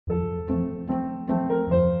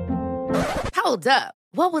Hold up.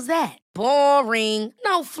 What was that? Boring.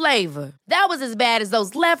 No flavor. That was as bad as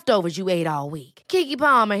those leftovers you ate all week. Keke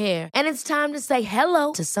Palmer here, and it's time to say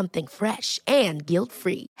hello to something fresh and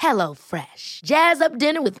guilt-free. Hello Fresh. Jazz up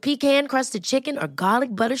dinner with pecan-crusted chicken or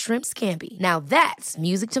garlic butter shrimp scampi. Now that's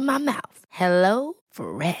music to my mouth. Hello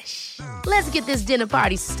Fresh. Let's get this dinner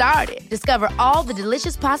party started. Discover all the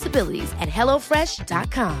delicious possibilities at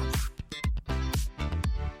hellofresh.com.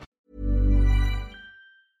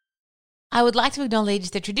 I would like to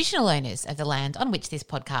acknowledge the traditional owners of the land on which this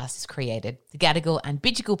podcast is created, the Gadigal and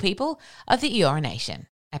Bidjigal people of the Eora Nation.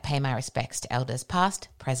 I pay my respects to elders past,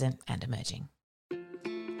 present and emerging.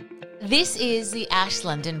 This is the Ash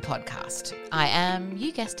London podcast. I am,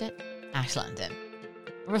 you guessed it, Ash London.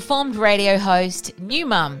 Reformed radio host, new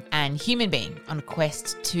mum and human being on a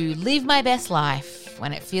quest to live my best life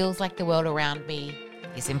when it feels like the world around me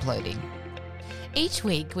is imploding. Each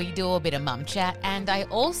week we do a bit of mum chat, and I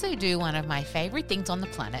also do one of my favourite things on the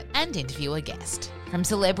planet and interview a guest. From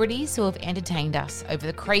celebrities who have entertained us over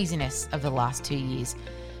the craziness of the last 2 years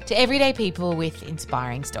to everyday people with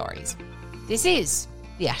inspiring stories. This is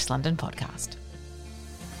the Ash London podcast.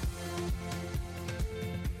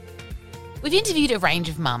 We've interviewed a range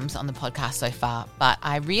of mums on the podcast so far, but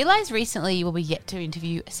I realised recently we'll be yet to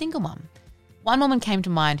interview a single mum. One woman came to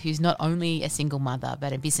mind who's not only a single mother,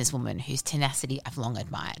 but a businesswoman whose tenacity I've long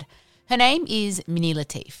admired. Her name is Minnie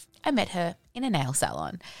Latif. I met her in a nail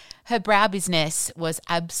salon. Her brow business was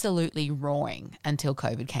absolutely roaring until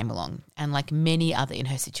COVID came along. And like many other in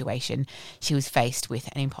her situation, she was faced with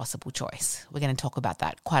an impossible choice. We're going to talk about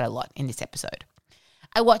that quite a lot in this episode.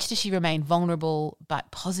 I watched as she remained vulnerable,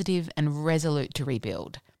 but positive and resolute to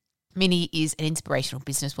rebuild. Minnie is an inspirational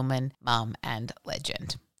businesswoman, mum, and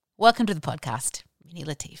legend. Welcome to the podcast, Minnie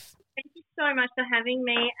Latif. Thank you so much for having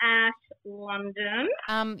me at London.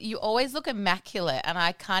 You always look immaculate, and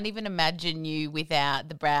I can't even imagine you without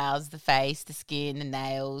the brows, the face, the skin, the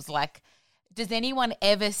nails. Like, does anyone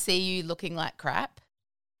ever see you looking like crap?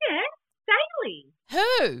 Yeah, daily.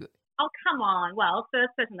 Who? Oh, come on. Well,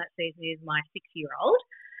 first person that sees me is my 6-year-old,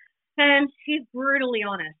 and she's brutally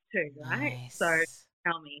honest too, right? Nice. So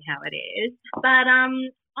tell me how it is. But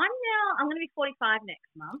I'm going to be 45 next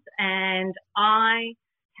month, and I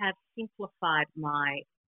have simplified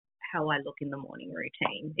how I look in the morning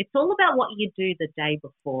routine. It's all about what you do the day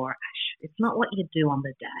before, Ash. It's not what you do on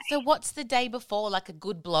the day. So what's the day before, like a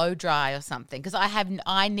good blow dry or something? Because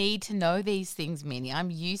I need to know these things, Minnie.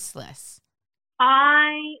 I'm useless.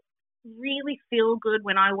 I really feel good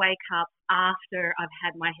when I wake up after I've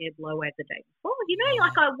had my hair blow away the day before. You know,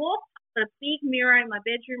 like I walk a big mirror in my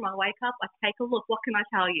bedroom, I wake up, I take a look. What can I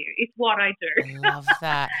tell you? It's what I do. I love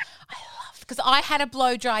that. Because I had a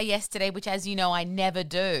blow dry yesterday, which, as you know, I never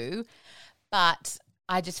do. But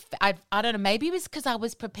I don't know, maybe it was because I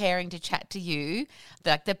was preparing to chat to you.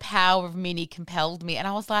 Like the power of Minnie compelled me. And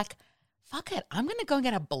I was like, fuck it, I'm going to go and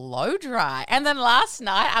get a blow dry. And then last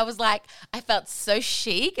night I was like, I felt so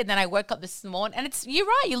chic. And then I woke up this morning and you're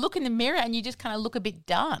right. You look in the mirror and you just kind of look a bit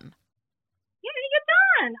done. Yeah, you're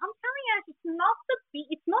done. I'm telling you,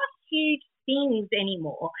 it's not huge things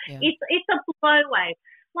anymore. Yeah. It's a blow away.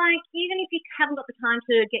 Like, even if you haven't got the time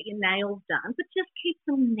to get your nails done, but just keep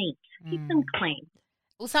them neat, keep them clean.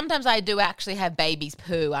 Well, sometimes I do actually have baby's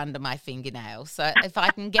poo under my fingernails. So if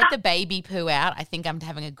I can get the baby poo out, I think I'm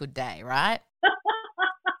having a good day, right?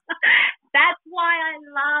 That's why I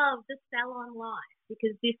love the salon life,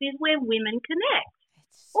 because this is where women connect.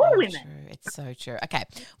 So all women. True. It's so true. Okay,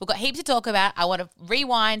 we've got heaps to talk about. I want to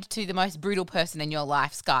rewind to the most brutal person in your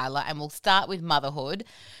life, Skylar, and we'll start with motherhood.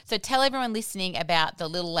 So tell everyone listening about the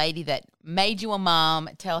little lady that made you a mom.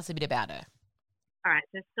 Tell us a bit about her. All right,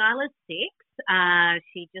 so Skylar's 6.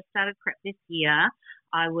 She just started prep this year.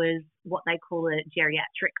 I was what they call a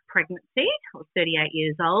geriatric pregnancy. I was 38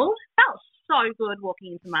 years old. Felt so good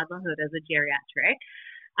walking into motherhood as a geriatric.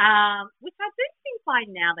 Which I do think by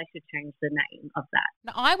now they should change the name of that.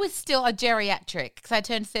 No, I was still a geriatric because I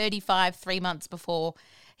turned 35 3 months before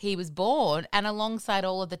he was born, and alongside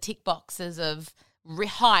all of the tick boxes of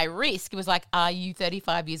high risk, it was like, are you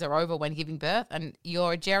 35 years or over when giving birth and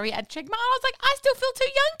you're a geriatric mom? I was like, I still feel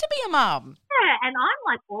too young to be a mom. Yeah, and I'm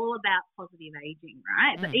like all about positive aging,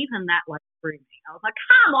 right? But even that one threw me. I was like,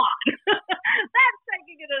 come on, that's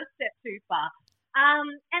taking it a step too far.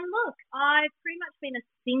 And look, I've pretty much been a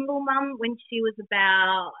single mum when she was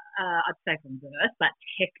about, I'd say from birth, but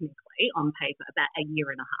technically on paper about a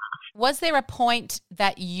year and a half. Was there a point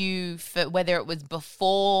that you, whether it was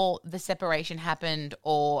before the separation happened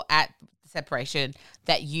or at the separation,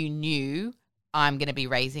 that you knew I'm going to be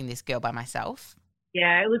raising this girl by myself?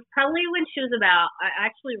 Yeah, it was probably when she was about. I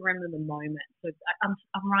actually remember the moment. So I'm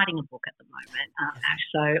writing a book at the moment, Ash.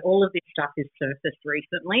 So all of this stuff is surfaced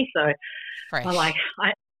recently. So Fresh.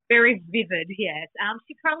 I very vivid. Yes.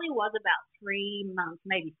 She probably was about 3 months,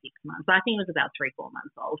 maybe 6 months. But I think it was about 3-4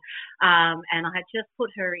 months old. And I had just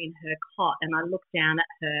put her in her cot, and I looked down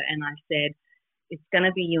at her and I said, "It's going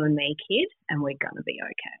to be you and me, kid, and we're going to be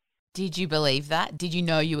okay." Did you believe that? Did you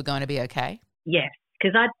know you were going to be okay? Yes,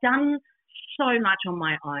 because I'd done so much on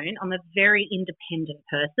my own. I'm a very independent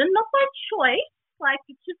person, not by choice. Like,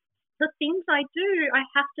 it's just the things I do, I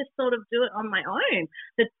have to sort of do it on my own.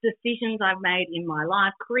 The decisions I've made in my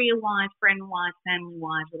life, career-wise, friend-wise,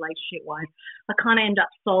 family-wise, relationship-wise, I kind of end up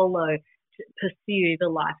solo to pursue the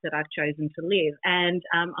life that I've chosen to live. And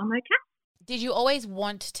I'm okay. Did you always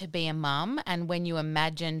want to be a mum? And when you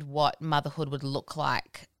imagined what motherhood would look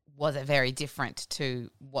like, was it very different to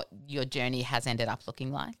what your journey has ended up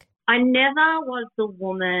looking like? I never was the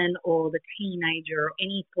woman or the teenager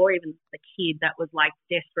or even the kid that was like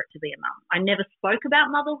desperate to be a mum. I never spoke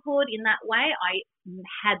about motherhood in that way. I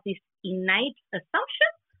had this innate assumption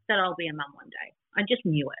that I'll be a mum one day. I just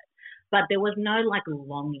knew it. But there was no like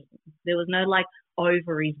longing. There was no like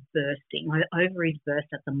ovaries bursting. My ovaries burst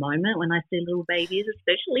at the moment when I see little babies,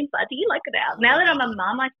 especially Buddy, like it out. Now that I'm a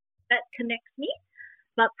mum, that connects me.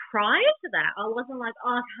 But prior to that, I wasn't like,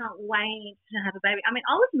 oh, I can't wait to have a baby. I mean,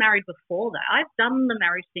 I was married before that. I've done the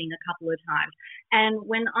marriage thing a couple of times. And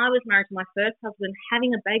when I was married to my first husband,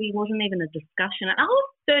 having a baby wasn't even a discussion. And I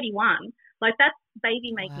was 31. Like, that's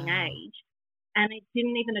baby-making age. And it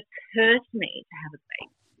didn't even occur to me to have a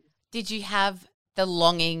baby. Did you have the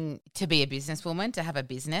longing to be a businesswoman, to have a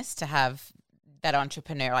business, to have that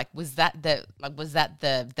entrepreneur? Like, was that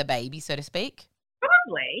the baby, so to speak?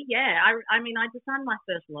 Probably, yeah. I mean, I designed my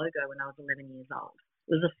first logo when I was 11 years old.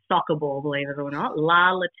 It was a soccer ball, believe it or not.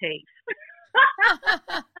 Latif.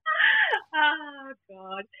 Oh,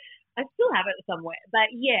 God. I still have it somewhere.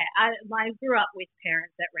 But, yeah, I grew up with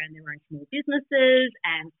parents that ran their own small businesses,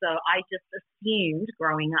 and so I just assumed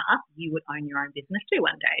growing up you would own your own business too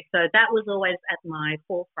one day. So that was always at my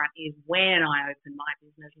forefront, is when I open my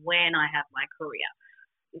business, when I have my career.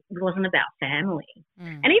 It wasn't about family.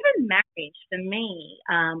 And even marriage, for me,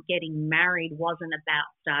 getting married wasn't about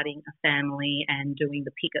starting a family and doing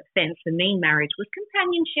the picket fence. For me, marriage was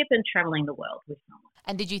companionship and traveling the world with someone.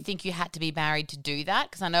 And did you think you had to be married to do that?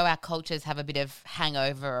 Because I know our cultures have a bit of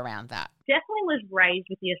hangover around that. Definitely was raised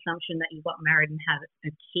with the assumption that you got married and had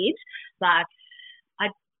a kid, but I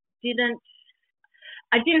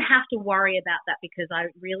didn't have to worry about that because I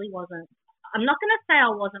really wasn't. I'm not going to say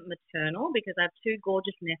I wasn't maternal because I have 2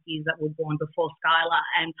 gorgeous nephews that were born before Skylar,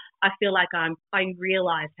 and I feel like I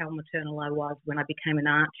realised how maternal I was when I became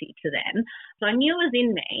an auntie to them. So I knew it was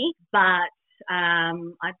in me, but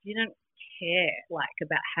I didn't care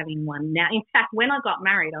about having one now. In fact, when I got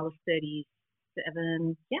married, I was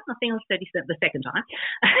 37. Yeah, I think I was 37 the second time.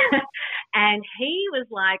 And he was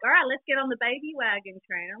like, all right, let's get on the baby wagon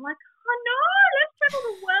train. I'm like, oh no, let's travel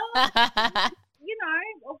the world.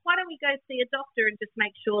 Why don't we go see a doctor and just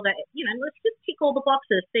make sure that, let's just tick all the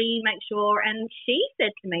boxes, make sure. And she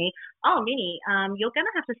said to me, oh, Minnie, you're going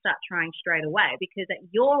to have to start trying straight away because at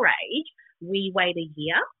your age, we wait a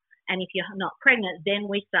year. And if you're not pregnant, then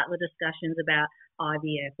we start the discussions about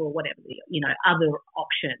IVF or whatever, other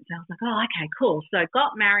options. I was like, oh, okay, cool. So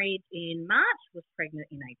got married in March, was pregnant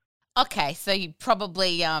in April. Okay, so you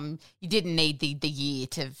probably you didn't need the year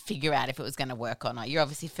to figure out if it was going to work or not. You're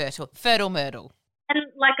obviously fertile myrtle. And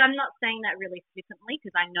I'm not saying that really flippantly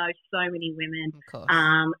because I know so many women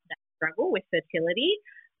that struggle with fertility.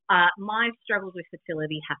 My struggles with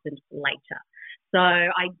fertility happened later. So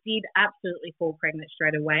I did absolutely fall pregnant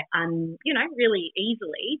straight away and, really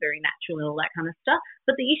easily, very natural and all that kind of stuff.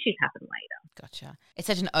 But the issues happen later. Gotcha. It's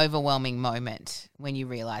such an overwhelming moment when you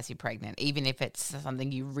realise you're pregnant, even if it's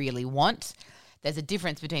something you really want. There's a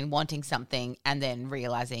difference between wanting something and then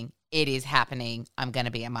realising it is happening, I'm going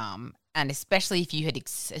to be a mum. And especially if you had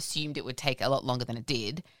assumed it would take a lot longer than it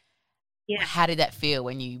did. Yeah. How did that feel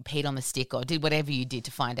when you peed on the stick or did whatever you did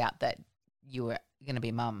to find out that you were going to be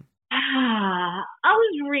a mum? I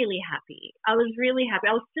was really happy. I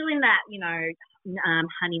was still in that,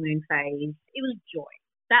 honeymoon phase. It was joy.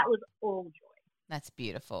 That was all joy. That's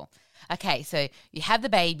beautiful. Okay, so you have the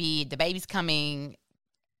baby's coming.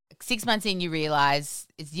 6 months in, you realise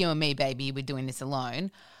it's you and me, baby. We're doing this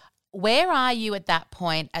alone. Where are you at that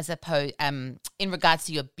point as opposed in regards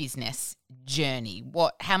to your business journey?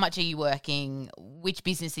 How much are you working? Which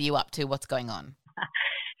business are you up to? What's going on?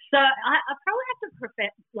 So I probably have to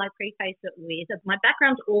preface it with my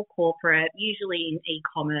background's all corporate, usually in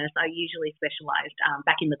e-commerce. I usually specialised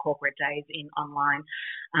back in the corporate days in online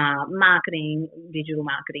marketing, digital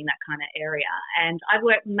marketing, that kind of area. And I've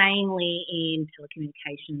worked mainly in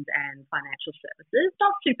telecommunications and financial services.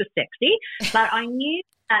 Not super sexy, but I knew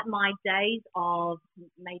that my days of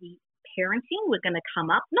maybe parenting were going to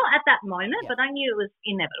come up. Not at that moment, but I knew it was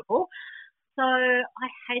inevitable. So I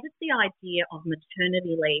hated the idea of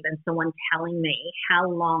maternity leave and someone telling me how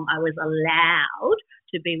long I was allowed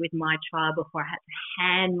to be with my child before I had to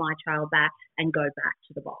hand my child back and go back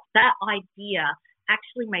to the boss. That idea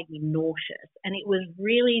actually made me nauseous. And it was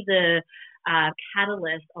really the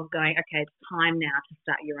catalyst of going, okay, it's time now to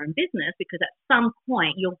start your own business, because at some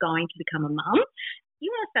point you're going to become a mum.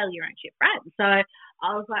 You want to sell your own shit, right? So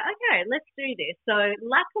I was like, okay, let's do this. So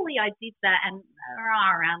luckily I did that, and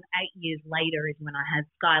around 8 years later is when I had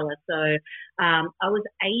Skylar. So I was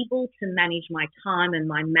able to manage my time and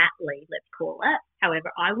my mat leave, let's call it, however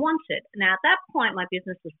I wanted. Now, at that point, my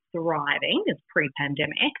business was thriving. It's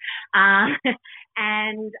pre-pandemic.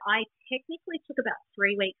 And I technically took about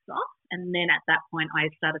 3 weeks off. And then at that point,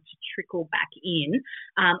 I started to trickle back in.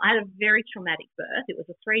 I had a very traumatic birth. It was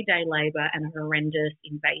a 3-day labour and a horrendous,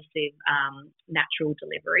 invasive, natural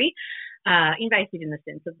delivery. Invasive in the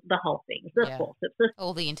sense of the whole thing, the forceps.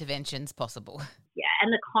 All the interventions possible. Yeah,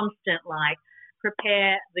 and the constant,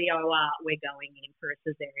 prepare the OR, we're going in for a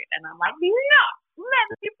cesarean. And I'm like, no, let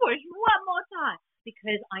me push one more time.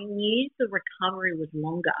 Because I knew the recovery was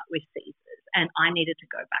longer with Caesars and I needed to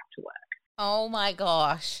go back to work. Oh my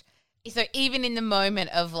gosh. So even in the moment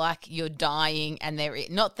of you're dying and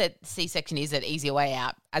not that C-section is an easier way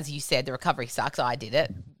out, as you said, the recovery sucks. I did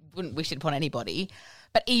it. Wouldn't wish it upon anybody.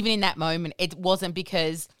 But even in that moment, it wasn't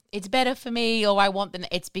because it's better for me or I want them.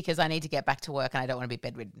 It's because I need to get back to work and I don't want to be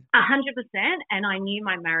bedridden. 100%. And I knew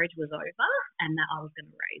my marriage was over and that I was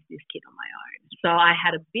going to raise this kid on my own. So I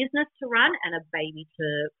had a business to run and a baby to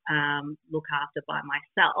look after by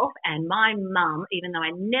myself. And my mum, even though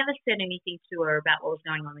I never said anything to her about what was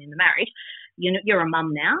going on in the marriage, you're a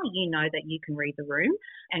mum now, you know that you can read the room.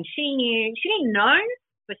 And she knew, she didn't know,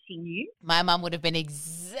 but she knew. My mum would have been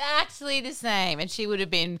exactly the same, and she would have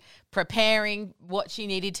been preparing what she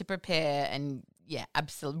needed to prepare and,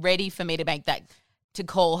 absolutely ready for me to make that, to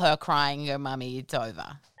call her crying, go, mummy, it's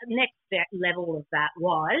over. The next level of that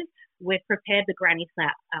was, we've prepared the granny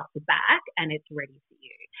flat out the back and it's ready for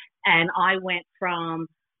you. And I went from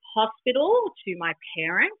hospital to my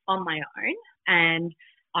parents on my own, and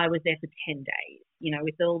I was there for 10 days.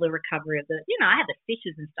 With all the recovery of I had the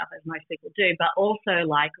stitches and stuff, as most people do, but also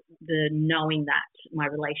the knowing that my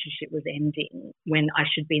relationship was ending when I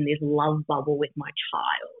should be in this love bubble with my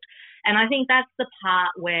child. And I think that's the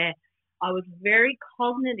part where I was very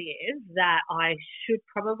cognitive that I should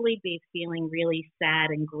probably be feeling really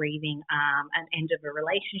sad and grieving an end of a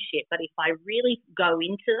relationship. But if I really go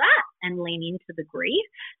into that and lean into the grief,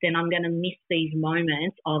 then I'm going to miss these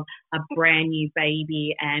moments of a brand new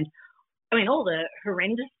baby and all the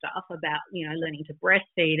horrendous stuff about, learning to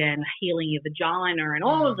breastfeed and healing your vagina and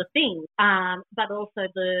all of the things. But also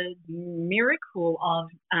the miracle of,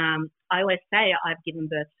 I always say I've given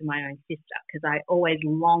birth to my own sister, because I always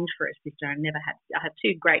longed for a sister and I had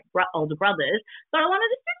 2 great older brothers, but I wanted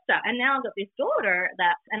a sister. And now I've got this daughter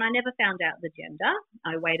and I never found out the gender.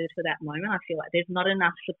 I waited for that moment. I feel like there's not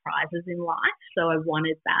enough surprises in life. So I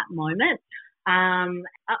wanted that moment.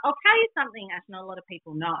 I'll tell you something, Ash, not a lot of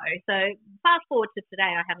people know. So fast forward to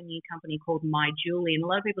today, I have a new company called My Julie, and a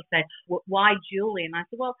lot of people say, why Julie? And I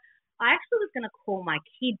said, well, I actually was going to call my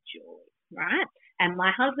kid Julie, right? And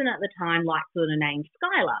my husband at the time liked the name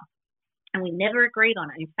Skylar, and we never agreed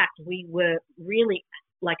on it. In fact, we were really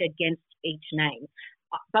against each name,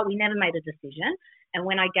 but we never made a decision. And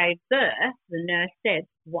when I gave birth, the nurse said,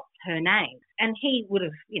 what's her name? And he would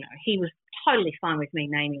have, he was totally fine with me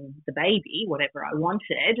naming the baby, whatever I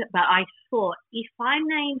wanted. But I thought, if I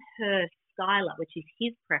name her Skylar, which is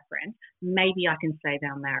his preference, maybe I can save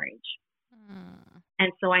our marriage.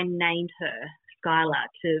 And so I named her Skylar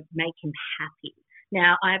to make him happy.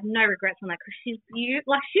 Now, I have no regrets on that, because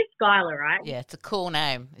she's Skylar, right? Yeah, it's a cool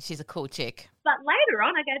name. She's a cool chick. But later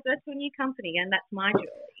on, I gave birth to a new company, and that's My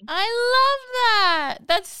Julie. I love that.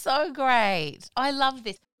 That's so great. I love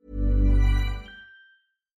this.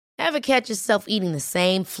 Ever catch yourself eating the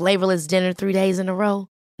same flavorless dinner 3 days in a row?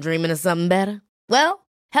 Dreaming of something better? Well,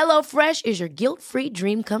 HelloFresh is your guilt-free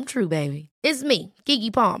dream come true, baby. It's me,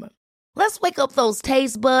 Keke Palmer. Let's wake up those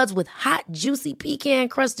taste buds with hot, juicy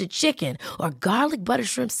pecan-crusted chicken or garlic butter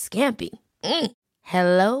shrimp scampi.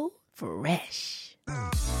 Hello Fresh.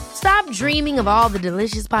 Stop dreaming of all the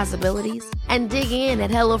delicious possibilities and dig in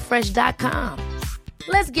at HelloFresh.com.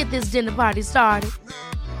 Let's get this dinner party started.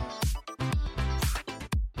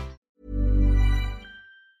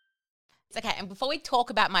 Okay, and before we talk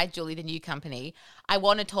about My Julie, the new company, I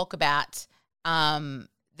want to talk about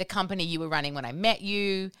the company you were running when I met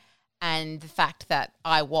you, and the fact that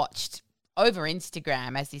I watched over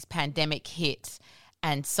Instagram as this pandemic hit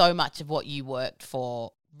and so much of what you worked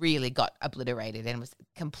for really got obliterated and was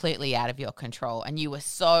completely out of your control. And you were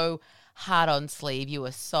so hard on sleeve. You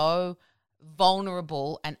were so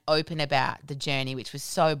vulnerable and open about the journey, which was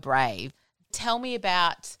so brave. Tell me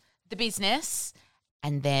about the business,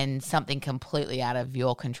 and then something completely out of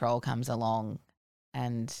your control comes along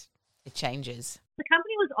and it changes. The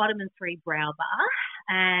company was Ottoman 3 Brow Bar,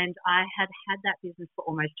 and I had that business for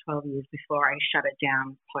almost 12 years before I shut it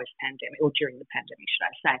down post-pandemic, or during the pandemic, should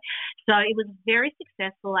I say. So it was very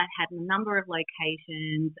successful. I had a number of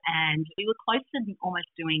locations, and we were close to almost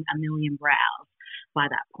doing 1 million brows by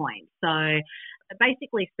that point. So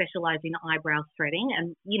basically specialise in eyebrow threading,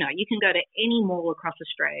 and you can go to any mall across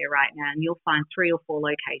Australia right now and you'll find 3 or 4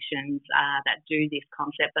 locations that do this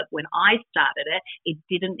concept. But when I started it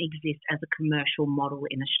didn't exist as a commercial model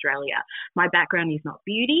in Australia. My background is not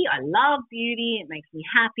beauty. I love beauty. It makes me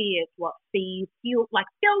happy. It's what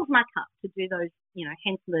fills my cup to do those,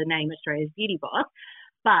 hence the name Australia's Beauty Boss.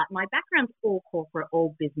 But my background's all corporate,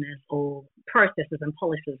 all business, all processes and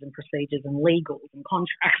policies and procedures and legals and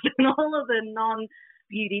contracts and all of the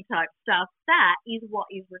non-beauty type stuff. That is what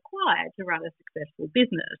is required to run a successful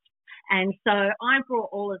business. And so I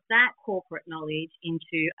brought all of that corporate knowledge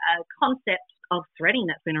into a concept of threading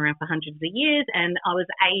that's been around for hundreds of years, and I was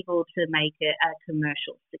able to make it a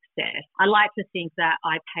commercial success. I like to think that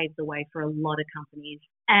I paved the way for a lot of companies.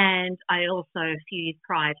 And I also, a few years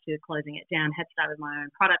prior to closing it down, had started my own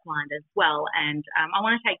product line as well. And I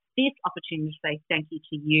want to take this opportunity to say thank you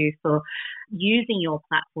to you for using your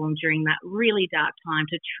platform during that really dark time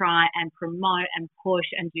to try and promote and push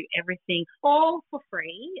and do everything all for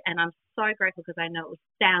free. And I'm so grateful because I know it was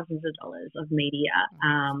thousands of dollars of media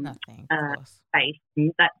space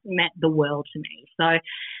that meant the world to me. So,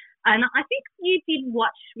 and I think you did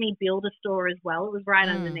watch me build a store as well. It was right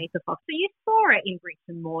underneath the Fox. So you saw it in bricks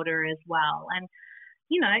and mortar as well. And,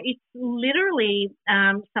 it's literally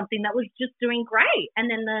something that was just doing great.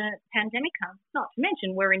 And then the pandemic comes, not to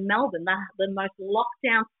mention we're in Melbourne, the most locked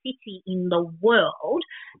down city in the world.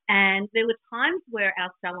 And there were times where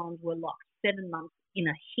our salons were locked 7 months in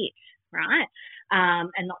a hit, right?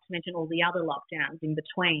 And not to mention all the other lockdowns in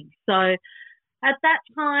between. So at that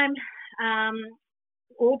time,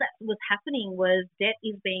 all that was happening was debt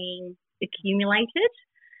is being accumulated.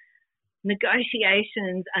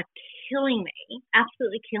 Negotiations are killing me,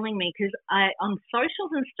 absolutely killing me, because on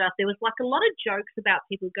socials and stuff, there was like a lot of jokes about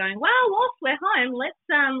people going, well, whilst we're home, let's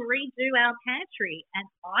redo our pantry. And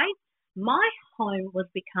my home was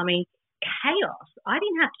becoming chaos. I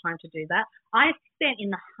didn't have time to do that. I spent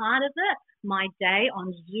in the heart of it my day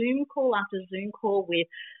on Zoom call after Zoom call with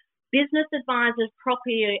business advisors,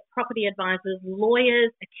 property advisors, lawyers,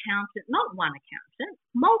 accountants, not one accountant,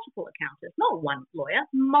 multiple accountants, not one lawyer,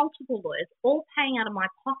 multiple lawyers, all paying out of my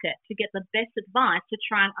pocket to get the best advice to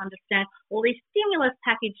try and understand all these stimulus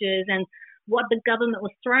packages and what the government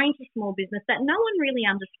was throwing to small business that no one really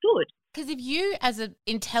understood. Because if you, as an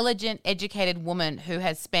intelligent, educated woman who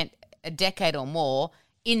has spent a decade or more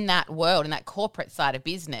in that world, in that corporate side of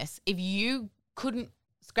business, if you couldn't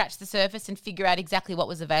scratch the surface and figure out exactly what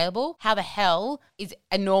was available, how the hell is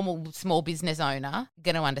a normal small business owner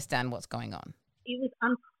going to understand what's going on? It was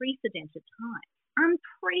unprecedented time.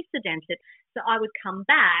 Unprecedented. So I would come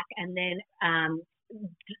back and then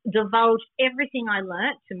divulge everything I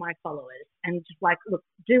learnt to my followers and just like, look,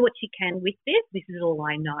 do what you can with this. This is all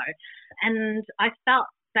I know. And I felt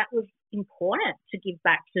that was important to give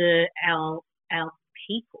back to our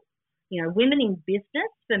people. Women in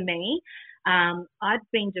business, for me, I've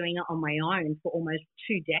been doing it on my own for almost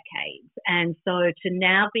 2 decades. And so to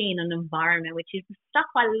now be in an environment, which is the stuff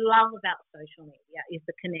I love about social media, is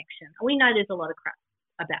the connection. We know there's a lot of crap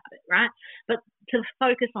about it, right? But to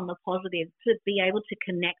focus on the positive, to be able to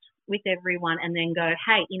connect with everyone and then go,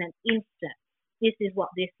 hey, in an instant, this is what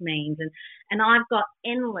this means. And I've got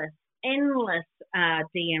endless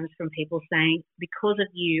DMs from people saying, because of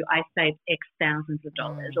you, I saved X thousands of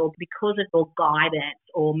dollars, or because of your guidance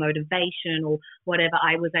or motivation or whatever,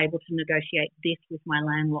 I was able to negotiate this with my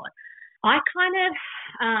landlord. I kind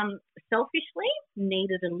of selfishly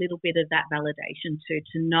needed a little bit of that validation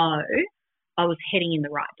to know I was heading in the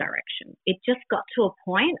right direction. It just got to a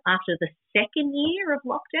point after the second year of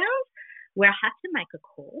lockdowns where I had to make a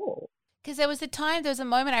call. Because there was a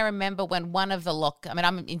moment I remember when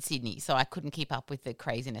I'm in Sydney, so I couldn't keep up with the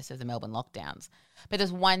craziness of the Melbourne lockdowns. But there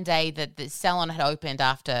was one day that the salon had opened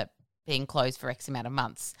after being closed for X amount of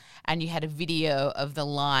months, and you had a video of the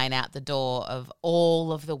line out the door of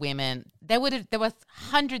all of the women. There were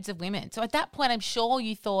hundreds of women. So at that point, I'm sure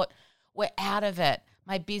you thought, we're out of it.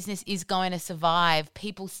 My business is going to survive.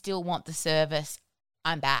 People still want the service.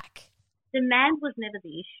 I'm back. Demand was never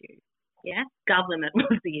the issue. Yeah, government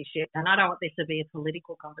was the issue. And I don't want this to be a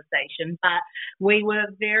political conversation, but we were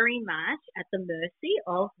very much at the mercy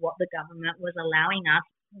of what the government was allowing us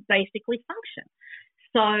basically function.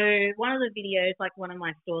 So one of the videos, like one of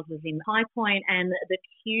my stores was in High Point, and the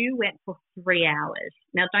queue went for 3 hours.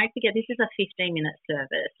 Now, don't forget, this is a 15-minute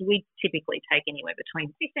service. We typically take anywhere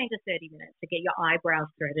between 15 to 30 minutes to get your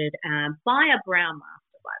eyebrows threaded by a brow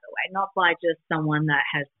master, by the way, not by just someone that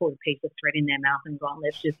has put a piece of thread in their mouth and gone,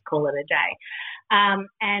 let's just call it a day.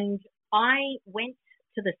 And I went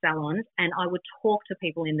to the salons and I would talk to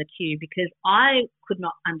people in the queue because I could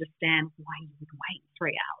not understand why you would wait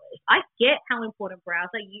 3 hours. I get how important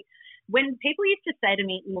brows are. When people used to say to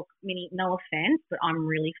me, look, Minnie, no offense, but I'm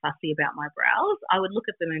really fussy about my brows, I would look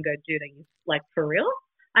at them and go, dude, are you like for real?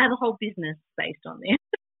 I have a whole business based on this.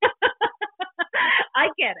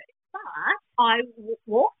 I get it. But I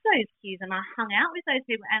walked those queues and I hung out with those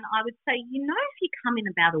people, and I would say, if you come in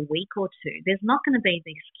about a week or two, there's not going to be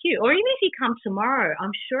this queue. Or even if you come tomorrow,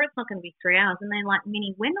 I'm sure it's not going to be 3 hours. And they're like,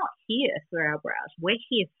 Minnie, we're not here for our brows. We're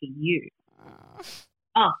here for you.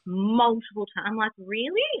 Oh, multiple times. I'm like,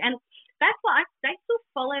 really? And that's why they still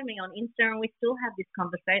follow me on Insta, and we still have this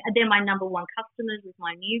conversation. They're my number one customers with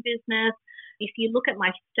my new business. If you look at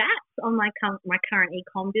my stats on my current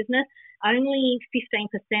e-com business, only 15%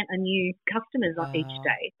 are new customers on each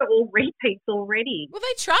day. So all repeats already. Well,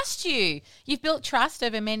 they trust you. You've built trust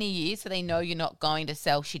over many years, so they know you're not going to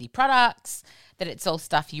sell shitty products, that it's all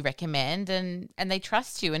stuff you recommend, and they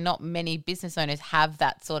trust you. And not many business owners have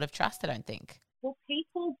that sort of trust, I don't think. Well,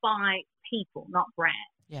 people buy people, not brands.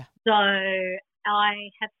 Yeah. So I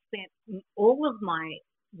have spent all of my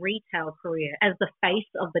retail career as the face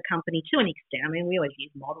of the company to an extent. I mean, we always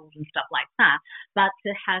use models and stuff like that, but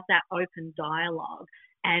to have that open dialogue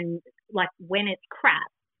and like when it's crap,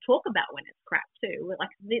 talk about when it's crap too. Like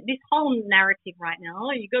this whole narrative right now,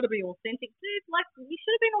 you got to be authentic. Dude, like you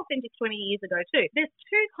should have been authentic 20 years ago too. There's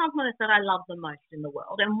two compliments that I love the most in the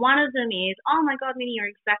world. And one of them is, oh my God, Minnie, you're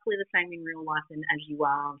exactly the same in real life and as you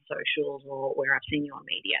are on socials or where I've seen you on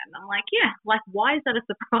media. And I'm like, yeah, like why is that a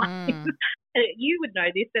surprise? You would know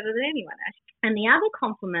this better than anyone, Ash. And the other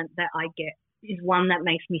compliment that I get is one that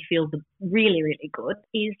makes me feel really, really good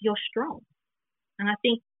is you're strong. And I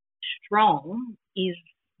think strong is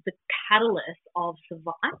the catalyst of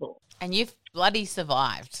survival. And you've bloody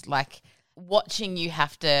survived. Like watching you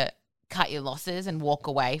have to cut your losses and walk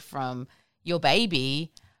away from your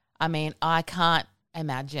baby. I mean, I can't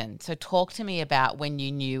imagine. So talk to me about when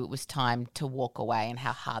you knew it was time to walk away and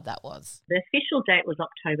how hard that was. The official date was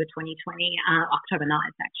October 2020, October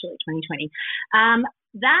 9th, actually, 2020.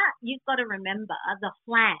 That you've got to remember the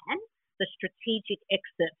plan, the strategic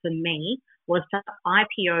exit for me was to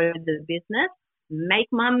IPO the business, make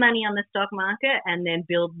my money on the stock market, and then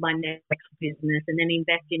build my next business and then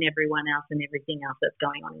invest in everyone else and everything else that's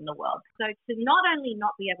going on in the world. So to not only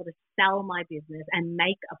not be able to sell my business and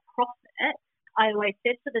make a profit, I always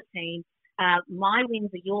said to the team, my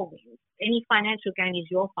wins are your wins. Any financial gain is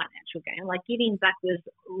your financial gain. Like giving back was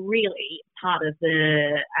really part of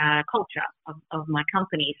the culture of my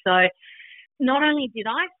company. So not only did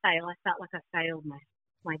I fail, I felt like I failed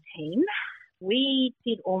my team. We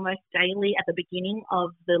did almost daily at the beginning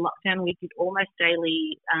of the lockdown. We did almost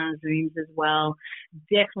daily Zooms as well,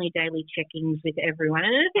 definitely daily check-ins with everyone.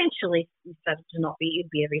 And eventually it started to not be,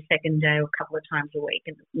 it'd be every second day or a couple of times a week.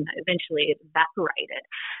 And eventually it evaporated.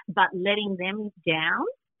 But letting them down,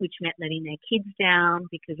 which meant letting their kids down,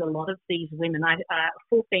 because a lot of these women,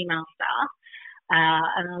 4 female staff,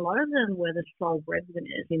 and a lot of them were the sole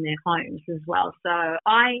breadwinners in their homes as well. So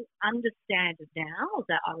I understand now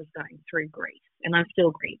that I was going through grief, and I'm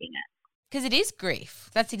still grieving it. Because it is grief.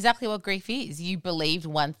 That's exactly what grief is. You believed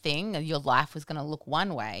one thing, and your life was going to look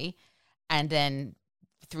one way, and then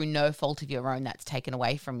through no fault of your own, that's taken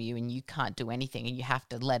away from you, and you can't do anything, and you have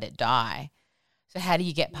to let it die. So how do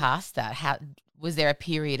you get past that? How was there a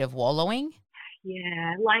period of wallowing?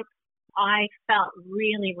 Yeah, like I felt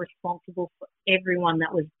really responsible for everyone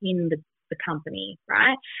that was in the company,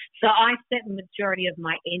 right? So I spent the majority of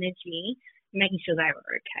my energy making sure they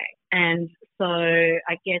were okay. And so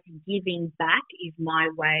I guess giving back is my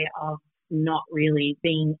way of not really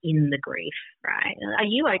being in the grief, right? Are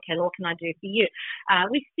you okay? What can I do for you?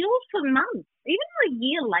 We still, for months, even a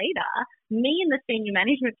year later, me and the senior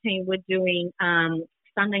management team were doing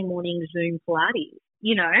Sunday morning Zoom Pilates,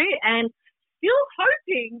 and still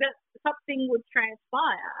hoping that something would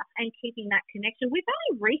transpire and keeping that connection. We've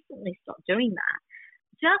only recently stopped doing that.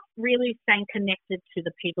 Just really staying connected to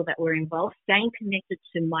the people that were involved, staying connected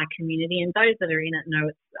to my community. And those that are in it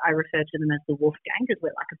know I refer to them as the wolf gang, because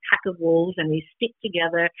we're like a pack of wolves and we stick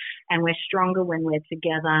together and we're stronger when we're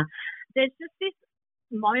together. There's just this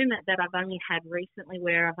moment that I've only had recently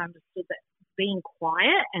where I've understood that being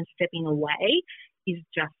quiet and stepping away is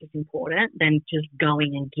just as important than just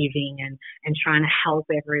going and giving and trying to help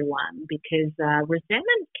everyone, because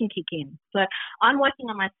resentment can kick in. So I'm working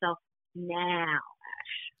on myself now.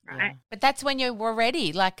 Right. Yeah. But that's when you were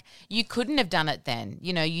ready. Like, you couldn't have done it then.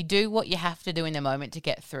 You do what you have to do in the moment to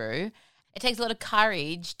get through. It takes a lot of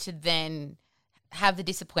courage to then have the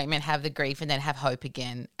disappointment, have the grief, and then have hope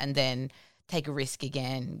again, and then take a risk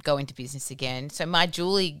again, go into business again. So My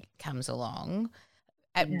Julie comes along.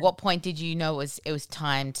 At what point did you know it was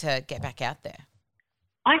time to get back out there?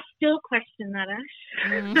 I still question that,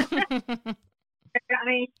 Ash. I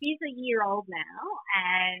mean, she's a year old now,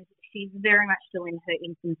 and she's very much still in her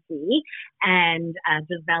infancy and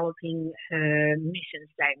developing her mission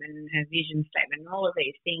statement and her vision statement and all of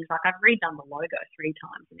these things. Like, I've redone the logo 3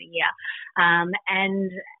 times in a year.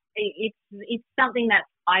 And it's something that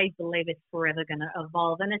I believe is forever going to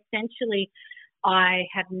evolve. And essentially, I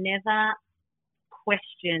have never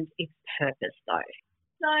questioned its purpose, though.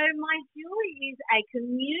 So My Julie is a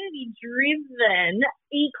community-driven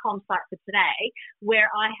e-com site for today, where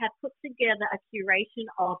I have put together a curation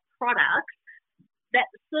of products that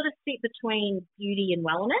sort of sit between beauty and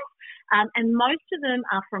wellness, and most of them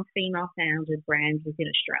are from female-founded brands within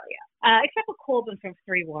Australia, except for Corbin from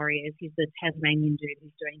Three Warriors. He's the Tasmanian dude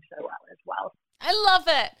who's doing so well as well. I love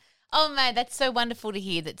it. Oh, man, that's so wonderful to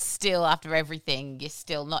hear that still, after everything, you're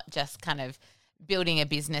still not just kind of building a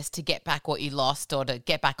business to get back what you lost or to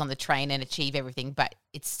get back on the train and achieve everything, but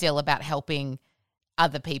it's still about helping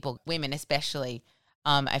other people, women especially.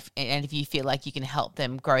 And if you feel like you can help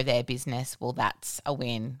them grow their business, well, that's a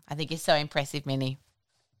win. I think it's so impressive, Minnie.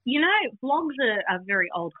 Blogs are a very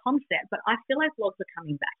old concept, but I feel like blogs are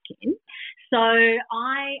coming back in. So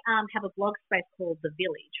I have a blog space called The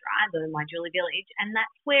Village, right? The My Julie Village. And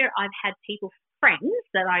that's where I've had friends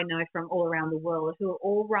that I know from all around the world who are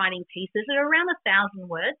all writing pieces that are around 1,000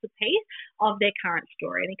 words a piece of their current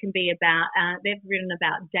story. And it can be about, they've written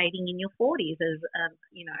about dating in your 40s as,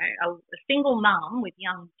 a single mum with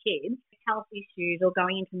young kids, health issues, or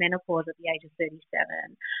going into menopause at the age of 37,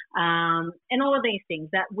 and all of these things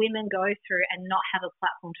that women go through and not have a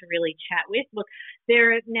platform to really chat with. Look,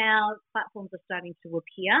 there are now platforms are starting to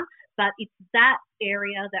appear, but it's that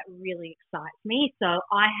area that really excites me. So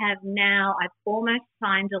I've almost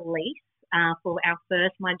signed a lease for our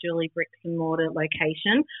first My Julie bricks and mortar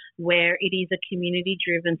location, where it is a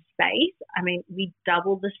community-driven space. I mean, we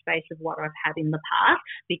doubled the space of what I've had in the past,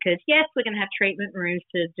 because, yes, we're going to have treatment rooms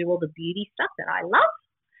to do all the beauty stuff that I love,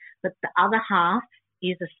 but the other half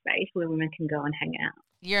is a space where women can go and hang out.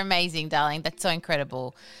 You're amazing, darling. That's so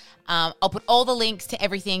incredible. I'll put all the links to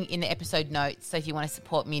everything in the episode notes. So if you want to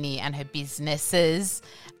support Minnie and her businesses,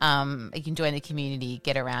 you can join the community,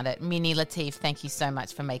 get around it. Minnie, Latif, thank you so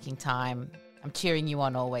much for making time. I'm cheering you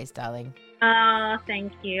on always, darling. Oh,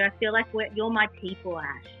 thank you. I feel like you're my people,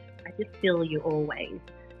 Ash. I just feel you always.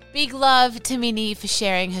 Big love to Minnie for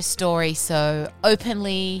sharing her story so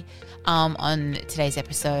openly on today's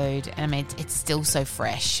episode. And I mean, it's still so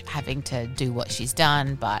fresh having to do what she's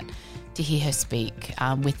done, but to hear her speak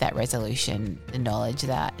with that resolution, the knowledge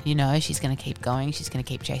that, she's going to keep going, she's going to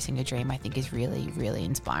keep chasing her dream, I think is really, really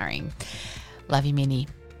inspiring. Love you, Minnie.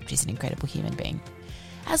 She's an incredible human being.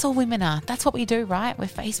 As all women are. That's what we do, right? We're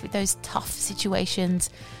faced with those tough situations.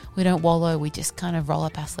 We don't wallow. We just kind of roll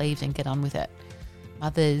up our sleeves and get on with it.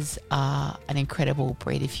 Mothers are an incredible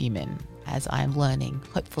breed of human, as I'm learning.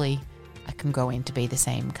 Hopefully, I can grow in to be the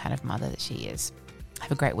same kind of mother that she is.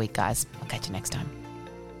 Have a great week, guys. I'll catch you next time.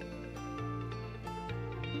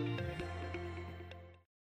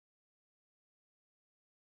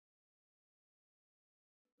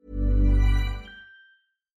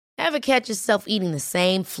 Ever catch yourself eating the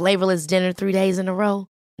same flavorless dinner 3 days in a row?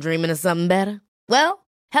 Dreaming of something better? Well,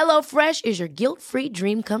 HelloFresh is your guilt-free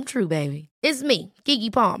dream come true, baby. It's me,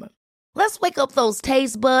 Keke Palmer. Let's wake up those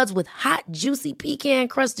taste buds with hot, juicy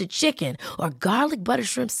pecan-crusted chicken or garlic butter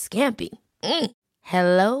shrimp scampi.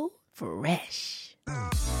 Hello Fresh.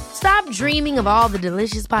 Stop dreaming of all the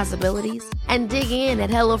delicious possibilities and dig in at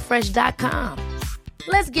HelloFresh.com.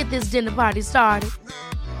 Let's get this dinner party started.